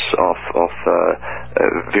lists of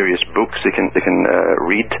various books they can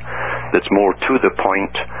read that's more to the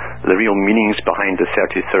point, the real meanings behind the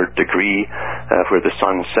 33rd degree, where the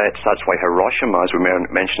sun sets. That's why Hiroshima, as we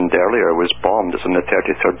mentioned earlier, was bombed. It's in the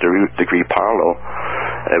 33rd degree parallel.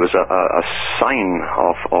 It was a sign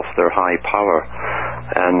of their high power.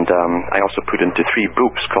 And I also put into 3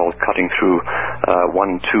 books called Cutting Through 1,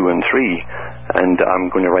 2, and 3. And I'm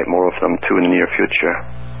going to write more of them too in the near future.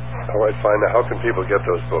 All right, fine. Now, how can people get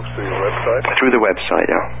those books? Through your website? Through the website,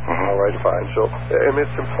 yeah. All right, fine. So, and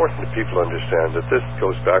it's important that people understand that this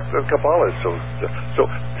goes back to Kabbalah is so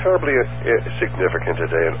terribly significant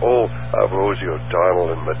today. And Rosie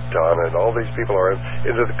O'Donnell and Madonna and all these people are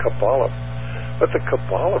into the Kabbalah. But the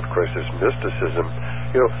Kabbalah, of course, is mysticism.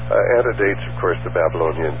 Antedates, of course, the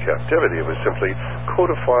Babylonian captivity. It was simply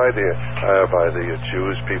codified by the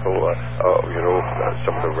Jews, people,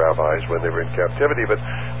 some of the rabbis when they were in captivity. But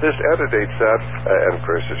this antedates that, and of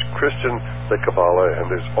course, there's Christian, the Kabbalah,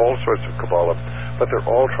 and there's all sorts of Kabbalah, but they're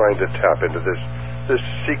all trying to tap into this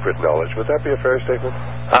secret knowledge. Would that be a fair statement?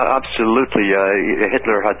 Absolutely.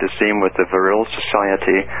 Hitler had the same with the Vril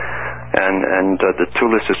Society and the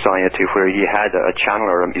Tula Society, where he had a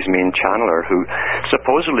channeler, his main channeler, who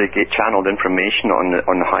supposedly channeled information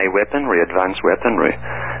on high weaponry, advanced weaponry.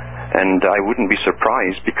 And I wouldn't be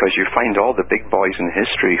surprised, because you find all the big boys in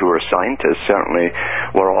history who are scientists certainly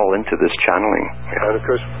were all into this channeling. And of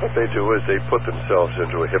course, what they do is they put themselves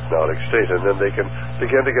into a hypnotic state, and then they can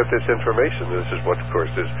begin to get this information. This is what, of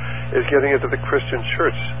course, is getting into the Christian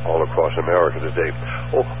church all across America today.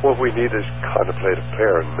 What we need is contemplative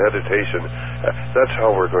prayer and meditation. That's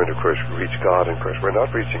how we're going to, of course, reach God. And of course, we're not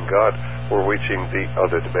reaching God, we're reaching the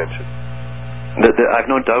other dimension. I've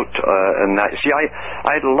no doubt in that. See,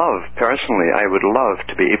 I would love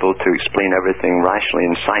to be able to explain everything rationally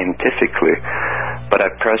and scientifically, but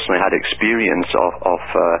I've personally had experience of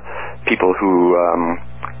people who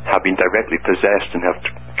have been directly possessed and have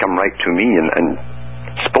come right to me and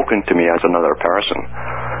spoken to me as another person.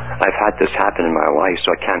 I've had this happen in my life,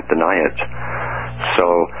 so I can't deny it. So,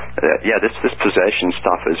 this possession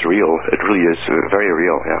stuff is real. It really is very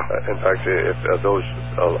real, yeah. In fact, if those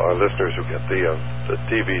our listeners who get the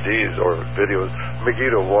DVDs or videos,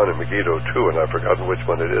 Megiddo 1 and Megiddo 2, and I've forgotten which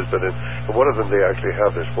one it is, but in one of them they actually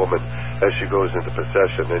have this woman as she goes into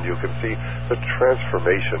possession, and you can see the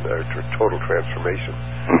transformation, total transformation,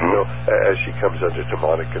 as she comes under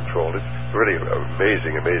demonic control. It's really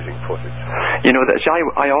amazing footage.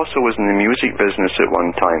 I also was in the music business at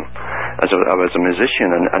one time. I was a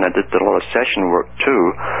musician, and I did a lot of session work too,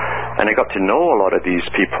 and I got to know a lot of these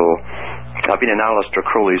people. I've been in Aleister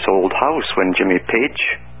Crowley's old house when Jimmy Page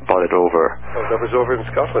bought it over. Oh, that was over in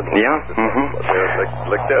Scotland. Yeah.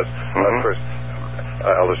 Like this. Of course,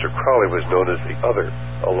 Aleister Crowley was known as the other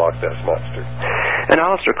Loch Ness Monster. And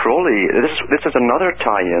Aleister Crowley, this is another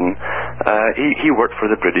tie-in. He worked for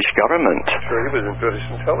the British government. Sure, he was in British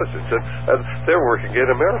intelligence, and they're working in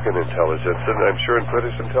American intelligence, and I'm sure in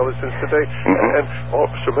British intelligence today. And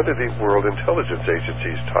so many of the world intelligence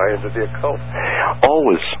agencies tie into the occult.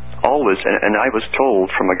 Always. And I was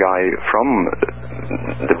told from a guy from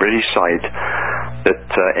the British side that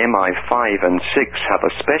MI5 and 6 have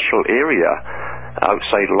a special area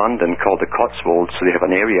outside London called the Cotswolds. So they have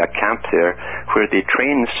an area, a camp there, where they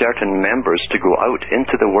train certain members to go out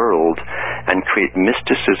into the world and create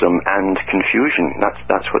mysticism and confusion.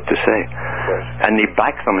 That's what they say. Right. And they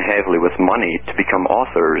back them heavily with money to become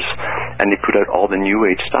authors, and they put out all the New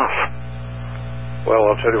Age stuff. Well,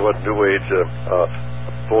 I'll tell you what, New Age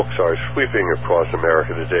books are sweeping across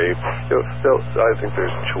America today. I think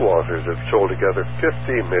there's 2 authors that sold together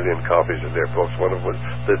 50 million copies of their books. One of them was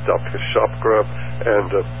the Dr. Shopgra,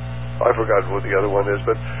 and I forgot what the other one is,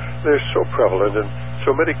 but they're so prevalent, and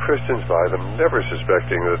so many Christians buy them, never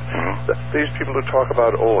suspecting that these people who talk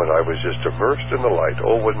about, and I was just immersed in the light,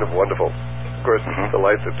 wasn't it wonderful? Of course, the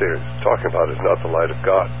light that they're talking about is not the light of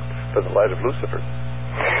God, but the light of Lucifer.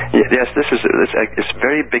 Yes, it's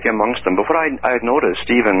very big amongst them. But what I noticed,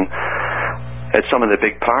 even at some of the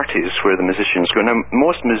big parties where the musicians go, now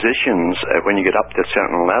most musicians, when you get up to a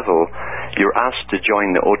certain level, you're asked to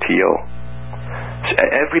join the OTO. So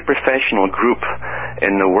every professional group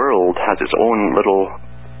in the world has its own little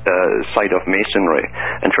side of masonry,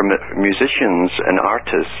 and for musicians and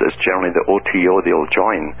artists, it's generally the OTO they'll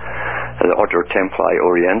join, the Order Templi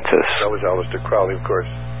Orientis. That was Aleister Crowley, of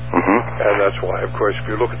course. And that's why, of course,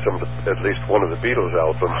 if you look at at least one of the Beatles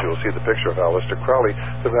albums, you'll see the picture of Aleister Crowley,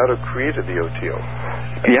 the man who created the OTO.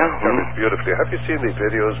 Yeah. Beautifully. Have you seen the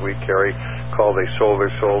videos we carry called They Sold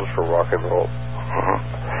Their Souls for Rock and Roll?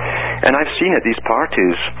 And I've seen at these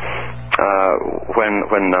parties when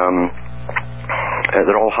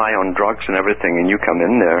they're all high on drugs and everything, and you come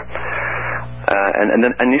in there,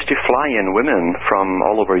 and used to fly in women from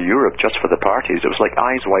all over Europe just for the parties. It was like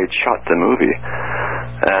Eyes Wide Shut, the movie.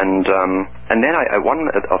 And then one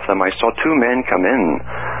of them, I saw 2 men come in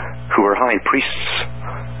who were high priests,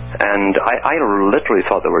 and I literally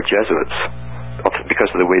thought they were Jesuits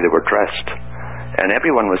because of the way they were dressed. And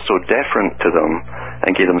everyone was so deferent to them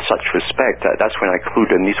and gave them such respect. That's when I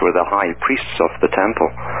clued in these were the high priests of the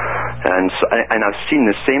temple. And I've seen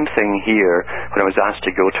the same thing here when I was asked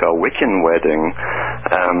to go to a Wiccan wedding.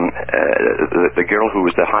 The girl who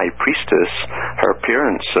was the high priestess, her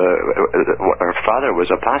parents, her father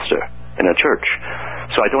was a pastor in a church.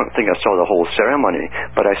 So I don't think I saw the whole ceremony,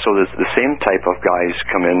 but I saw the same type of guys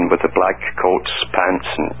come in with the black coats, pants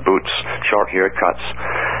and boots, short haircuts,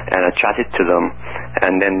 and I chatted to them,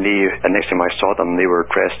 and then next time I saw them, they were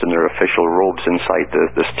dressed in their official robes inside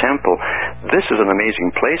this temple. This is an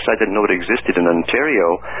amazing place. I didn't know it existed in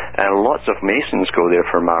Ontario, and lots of Masons go there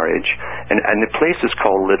for marriage, and the place is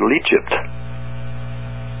called Little Egypt.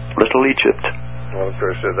 Little Egypt. Well, of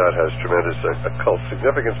course, that has tremendous occult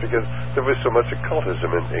significance because there was so much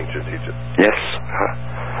occultism in ancient Egypt. Yes.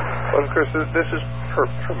 Well, of course, this has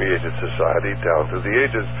permeated society down through the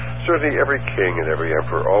ages. Certainly every king and every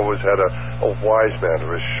emperor always had a wise man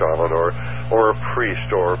or a shaman or a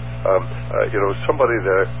priest or somebody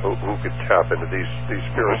that who could tap into these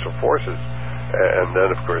spiritual forces. And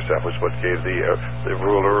then, of course, that was what gave the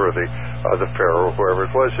ruler or the pharaoh, whoever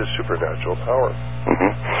it was, his supernatural power.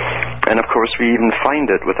 And of course, we even find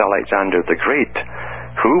it with Alexander the Great,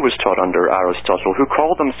 who was taught under Aristotle, who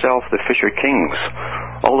called himself the Fisher Kings,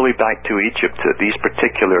 all the way back to Egypt. These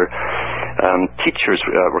particular teachers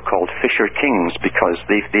were called Fisher Kings because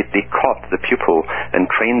they caught the pupil and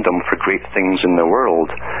trained them for great things in the world,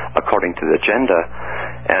 according to the agenda,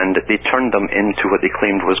 and they turned them into what they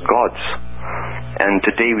claimed was gods. And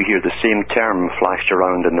today we hear the same term flashed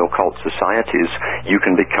around in the occult societies: you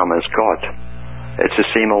can become as God. It's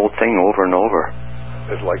the same old thing over and over.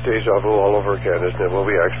 It's like deja vu all over again, isn't it? Well,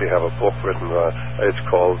 we actually have a book written, it's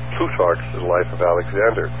called Plutarch's The Life of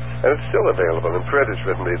Alexander, and it's still available in print. It's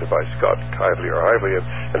written either by Scott Kively or Hively, and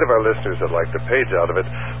any of our listeners that like the page out of it,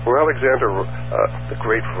 where Alexander the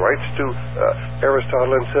Great writes to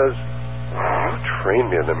Aristotle and says, you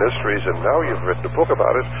trained me in the mysteries, and now you've written a book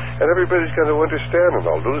about it, and everybody's going to understand, and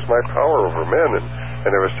I'll lose my power over men.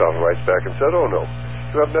 And Aristotle writes back and said, oh no,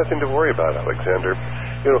 you have nothing to worry about, Alexander.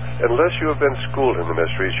 Unless you have been schooled in the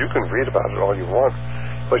mysteries, you can read about it all you want,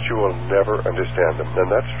 but you will never understand them. And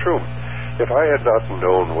that's true. If I had not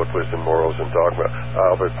known what was in Morals and Dogma,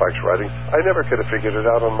 Albert Pike's writing, I never could have figured it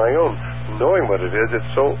out on my own. Knowing what it is,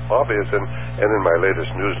 it's so obvious. And in my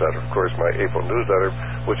latest newsletter, of course, my April newsletter,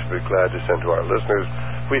 which we'll be glad to send to our listeners,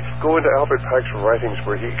 we go into Albert Pike's writings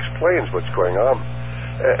where he explains what's going on.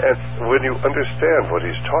 And when you understand what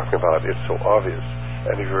he's talking about, it's so obvious.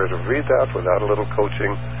 And if you were to read that without a little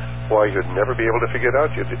coaching, why, you'd never be able to figure it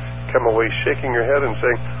out. You'd come away shaking your head and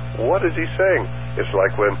saying, what is he saying? It's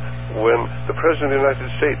like when the President of the United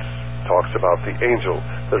States talks about the angel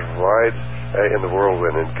that rides in the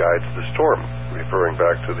whirlwind and guides the storm, referring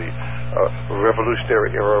back to the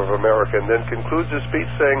revolutionary era of America, and then concludes his speech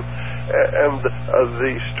saying, and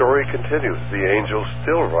the story continues. The angel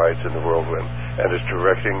still rides in the whirlwind and is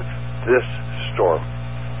directing this storm,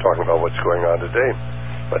 talking about what's going on today.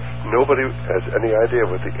 But nobody has any idea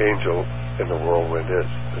what the angel in the whirlwind is.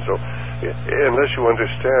 And so unless you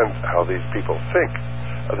understand how these people think,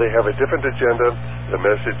 they have a different agenda. The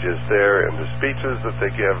message is there in the speeches that they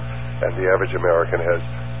give, and the average American has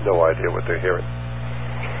no idea what they're hearing.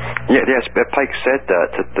 Yes, Pike said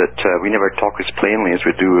that we never talk as plainly as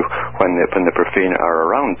we do when the profane are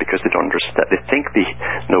around, because they don't understand. They think they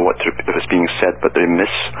know what is being said, but they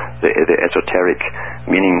miss the esoteric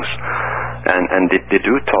meanings. And they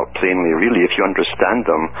do talk plainly, really. If you understand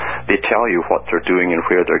them, they tell you what they're doing and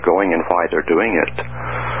where they're going and why they're doing it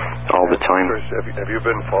all the time. Chris, have you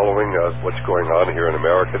been following what's going on here in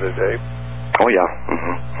America today? Oh, yeah.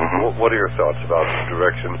 Mm-hmm. Mm-hmm. What are your thoughts about the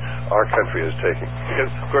direction our country is taking?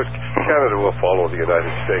 Because, of course, Canada will follow the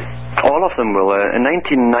United States. All of them will. In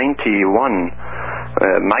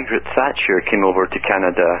 1991, Margaret Thatcher came over to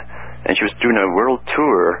Canada, and she was doing a world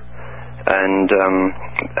tour, and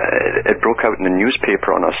it broke out in the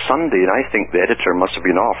newspaper on a Sunday, and I think the editor must have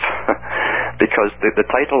been off, because the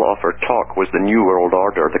title of her talk was The New World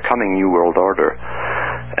Order, the coming New World Order.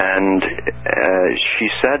 And she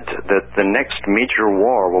said that the next major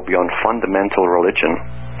war will be on fundamental religion.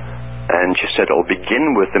 And she said it'll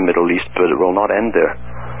begin with the Middle East, but it will not end there.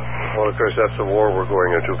 Well, of course, that's the war we're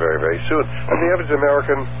going into very, very soon. And the average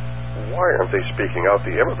American, why aren't they speaking out?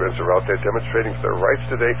 The immigrants are out there demonstrating for their rights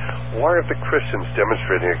today. Why aren't the Christians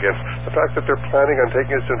demonstrating against the fact that they're planning on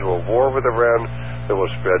taking us into a war with Iran that will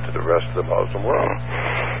spread to the rest of the Muslim world?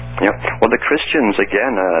 Yeah. Well, the Christians,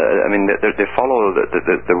 again, they follow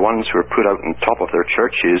the ones who are put out on top of their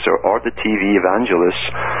churches or the TV evangelists,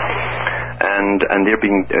 and they're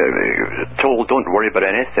being told, don't worry about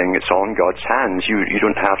anything, it's all in God's hands. You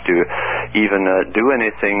don't have to even do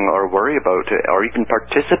anything or worry about it or even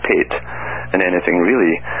participate in anything,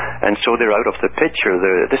 really. And so they're out of the picture.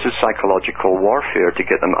 This is psychological warfare to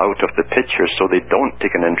get them out of the picture so they don't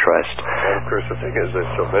take an interest. And of course, the thing is that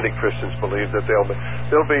so many Christians believe that they'll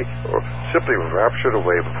be simply raptured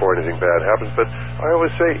away before anything bad happens. But I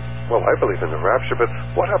always say, well, I believe in the rapture, but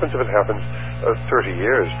what happens if it happens 30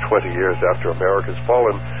 years, 20 years after America's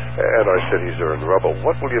fallen and our cities are in rubble?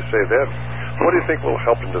 What will you say then? What do you think will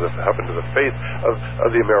happen to the faith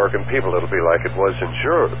of the American people? It'll be like it was in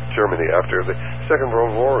Germany after the Second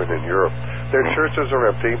World War and in Europe. Their churches are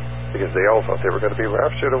empty because they all thought they were going to be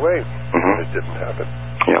raptured away. And it didn't happen.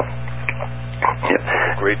 Yeah.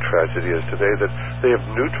 The great tragedy is today that they have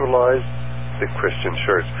neutralized the Christian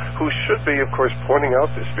church, who should be, of course, pointing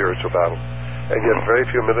out the spiritual battle. And yet very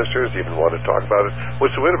few ministers even want to talk about it.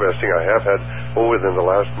 What's so interesting, I have had, within the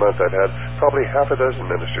last month, I've had probably half a dozen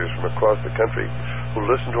ministers from across the country who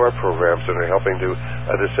listen to our programs and are helping to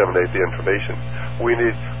disseminate the information. We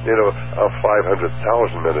need,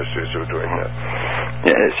 500,000 ministers who are doing that.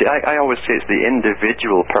 Yeah, see, I always say it's the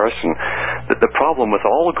individual person. That the problem with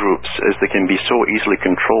all groups is they can be so easily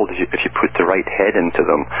controlled if you put the right head into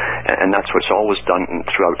them, and that's what's always done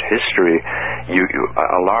throughout history.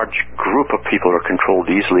 A large group of people are controlled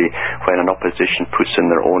easily when an opposition puts in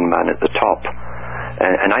their own man at the top.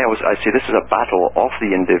 And I say this is a battle of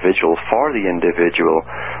the individual for the individual,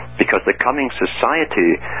 because the coming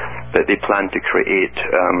society that they plan to create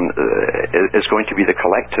is going to be the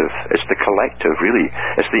collective. It's the collective, really.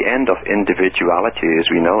 It's the end of individuality as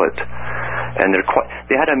we know it. And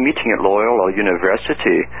they had a meeting at Loyola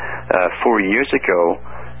University 4 years ago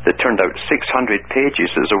that turned out 600 pages.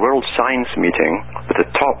 It was a World Science meeting with the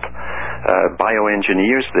top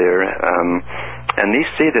bioengineers there, and they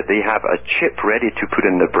say that they have a chip ready to put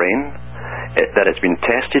in the brain, that it's been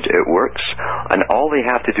tested, it works, and all they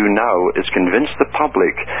have to do now is convince the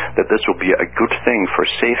public that this will be a good thing for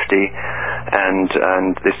safety,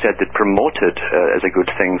 and they said they'd promote it as a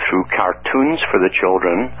good thing through cartoons for the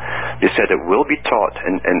children. They said it will be taught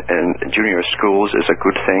in junior schools as a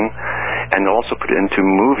good thing, and they'll also put it into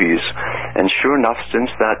movies. And sure enough,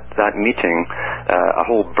 since that meeting, a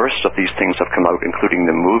whole burst of these things have come out, including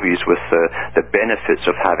the movies with the benefits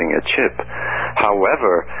of having a chip.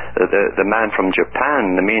 However, the man from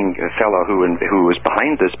Japan, the main fellow who was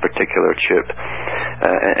behind this particular chip,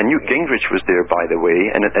 and Newt Gingrich was there, by the way,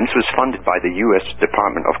 and this was funded by the U.S.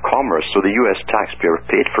 Department of Commerce, so the U.S. taxpayer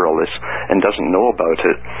paid for all this and doesn't know about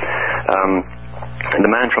it. And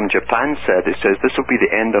the man from Japan says, this will be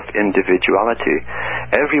the end of individuality.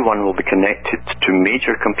 Everyone will be connected to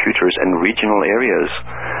major computers in regional areas.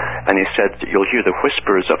 And he said you'll hear the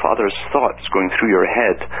whispers of others' thoughts going through your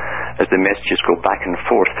head as the messages go back and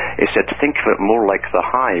forth. He said, think of it more like the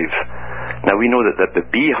hive. Now we know that the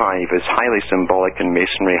beehive is highly symbolic in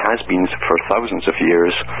Masonry, has been for thousands of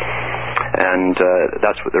years. And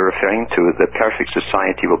that's what they're referring to. The perfect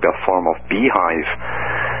society will be a form of beehive.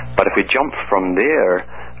 But if we jump from there,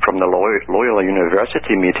 from the Loyola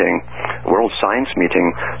University meeting, World Science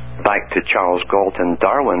meeting, back to Charles Galton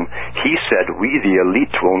Darwin, he said, we the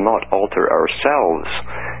elite will not alter ourselves.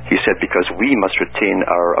 He said, because we must retain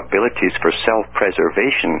our abilities for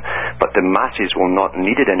self-preservation, but the masses will not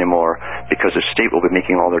need it anymore because the state will be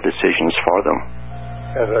making all their decisions for them.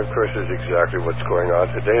 And that, of course, is exactly what's going on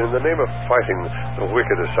today in the name of fighting the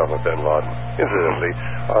wicked Osama bin Laden. Incidentally,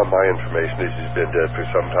 my information is he's been dead for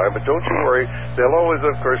some time, but don't you worry. They'll always,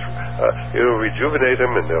 of course, it'll rejuvenate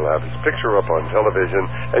him, and they'll have his picture up on television,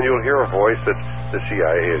 and you'll hear a voice that the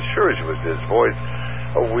CIA assures you is his voice.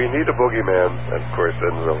 We need a boogeyman, and, of course,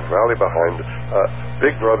 then they'll rally behind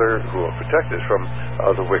Big Brother, who will protect us from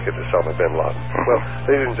the wicked Osama bin Laden. Well,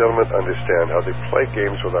 ladies and gentlemen, understand how they play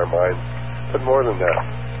games with our minds. But more than that,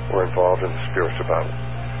 we're involved in the spiritual battle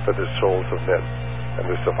for the souls of men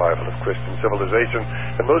and the survival of Christian civilization.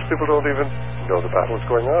 And most people don't even know the battle is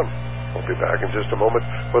going on. We'll be back in just a moment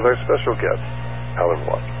with our special guest, Alan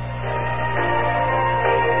Watt.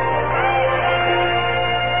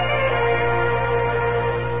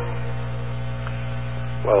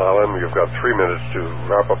 Well, Alan, you've got 3 minutes to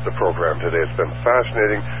wrap up the program today. It's been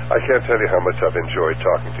fascinating. I can't tell you how much I've enjoyed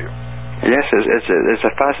talking to you. Yes, it's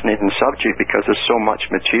a fascinating subject because there's so much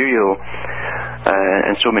material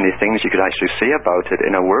and so many things you could actually say about it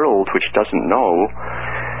in a world which doesn't know,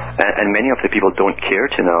 and many of the people don't care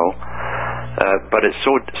to know. But it's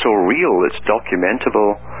so real, it's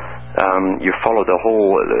documentable. You follow the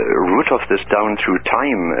whole route of this down through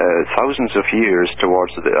time, thousands of years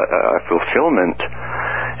towards fulfillment.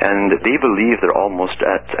 And they believe they're almost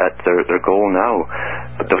at their goal now,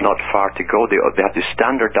 but they're not far to go. They have to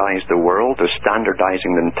standardize the world. They're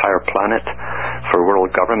standardizing the entire planet for world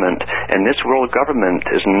government. And this world government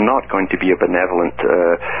is not going to be a benevolent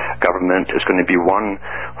government. It's going to be one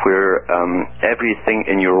where everything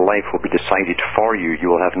in your life will be decided for you. You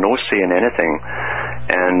will have no say in anything.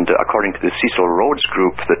 And according to the Cecil Rhodes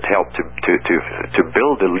Group that helped to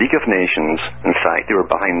build the League of Nations, in fact, they were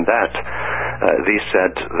behind that, they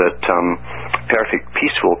said that perfect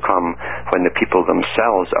peace will come when the people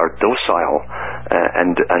themselves are docile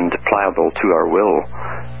and pliable to our will.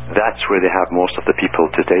 That's where they have most of the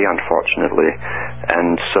people today, unfortunately.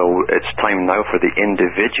 And so it's time now for the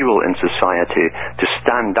individual in society to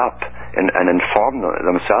stand up and inform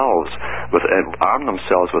themselves, arm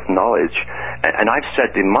themselves with knowledge. And I've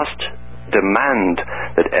said they must demand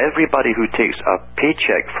that everybody who takes a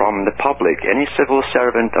paycheck from the public, any civil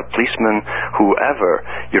servant, a policeman, whoever,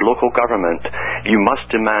 your local government, you must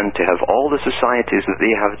demand to have all the societies that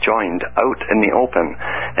they have joined out in the open,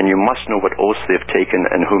 and you must know what oaths they've taken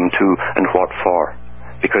and whom to and what for,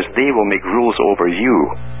 because they will make rules over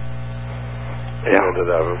you. Amen to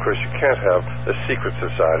that. Of course, you can't have the secret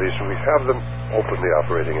societies, and we have them openly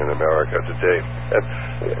operating in America today. And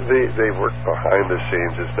they work behind the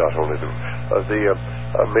scenes. It's not only the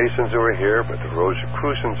Masons who are here, but the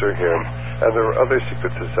Rosicrucians are here. And there are other secret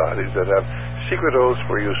societies that have secret oaths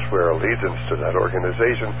where you swear allegiance to that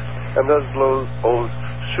organization. And those oaths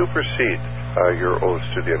supersede your oaths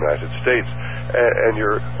to the United States and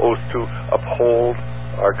your oath to uphold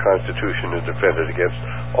our Constitution and defend it against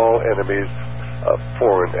all enemies,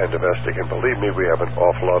 foreign and domestic. And believe me, we have an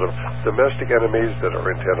awful lot of domestic enemies that are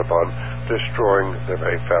intent upon destroying the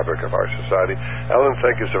very fabric of our society. Alan,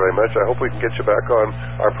 thank you so very much. I hope we can get you back on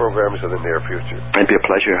our programs in the near future. It'd be a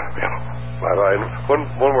pleasure. Bye-bye. And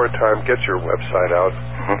one more time, get your website out.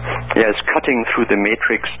 Yeah, it's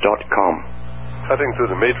cuttingthroughthematrix.com.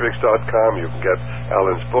 cuttingthroughthematrix.com. You can get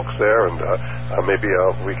Alan's books there, and maybe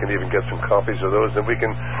we can even get some copies of those, and we can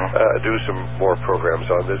do some more programs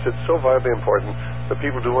on this. It's so vitally important that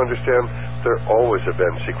people do understand there always have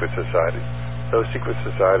been secret societies. Those secret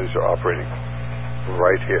societies are operating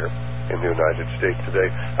right here in the United States today.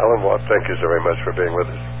 Alan Watt, thank you so very much for being with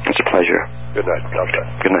us. It's a pleasure. Good night. God bless.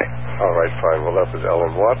 Good night. All right, fine. Well, that was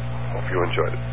Alan Watt. Hope you enjoyed it.